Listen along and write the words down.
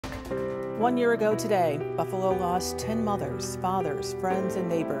1 year ago today, Buffalo lost 10 mothers, fathers, friends, and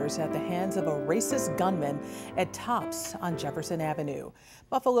neighbors at the hands of a racist gunman at Tops on Jefferson Avenue.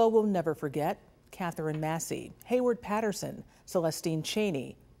 Buffalo will never forget Catherine Massey, Hayward Patterson, Celestine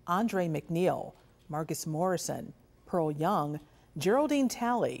Cheney, Andre McNeil, Marcus Morrison, Pearl Young, Geraldine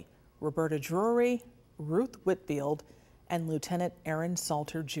Talley, Roberta Drury, Ruth Whitfield, and Lieutenant Aaron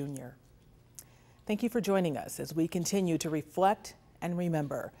Salter Jr. Thank you for joining us as we continue to reflect and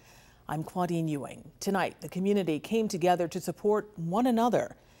remember. I'm Claudine Ewing. Tonight, the community came together to support one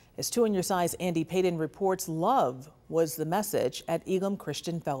another. As 2 on Your Side's Andy Payton reports, love was the message at Elim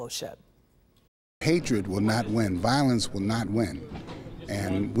Christian Fellowship. Hatred will not win. Violence will not win.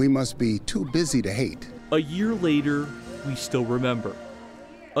 And we must be too busy to hate. A year later, we still remember.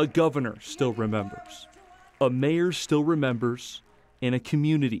 A governor still remembers. A mayor still remembers. And a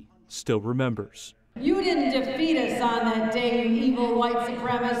community still remembers. You didn't defeat us on that day, you evil white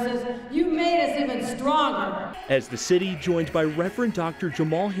supremacists. You made us even stronger. As the city, joined by Reverend Dr.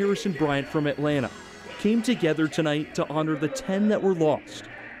 Jamal Harrison Bryant from Atlanta, came together tonight to honor the 10 that were lost,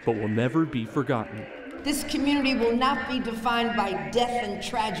 but will never be forgotten. This community will not be defined by death and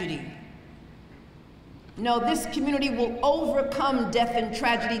tragedy. No, this community will overcome death and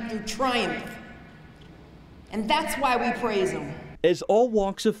tragedy through triumph. And that's why we praise him. As all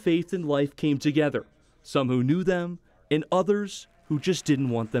walks of faith and life came together, some who knew them and others who just didn't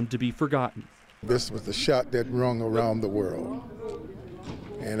want them to be forgotten. This was the shot that rung around the world.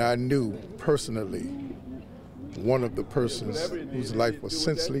 And I knew personally one of the persons whose life was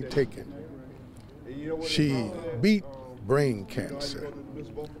senselessly taken. She beat brain cancer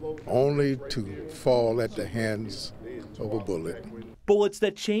only to fall at the hands of a bullet. Bullets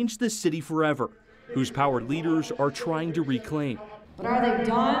that changed the city forever, whose power leaders are trying to reclaim. But are they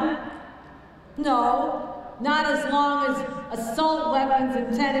done? No, not as long as assault weapons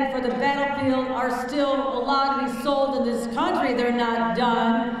intended for the battlefield are still allowed to be sold in this country. They're not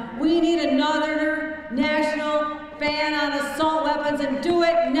done. We need another national ban on assault weapons, and do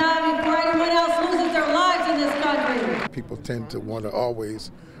it now before anyone else loses their lives in this country. People tend to want to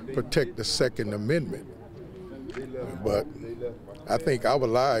always protect the Second Amendment, but I think our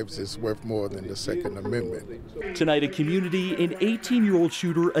lives is worth more than the Second Amendment. Tonight, a community an 18-year-old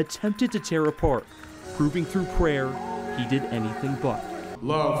shooter attempted to tear apart, proving through prayer he did anything but.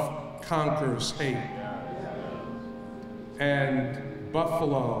 Love conquers hate. And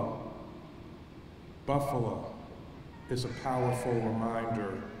Buffalo is a powerful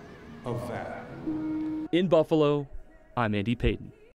reminder of that. In Buffalo, I'm Andy Payton.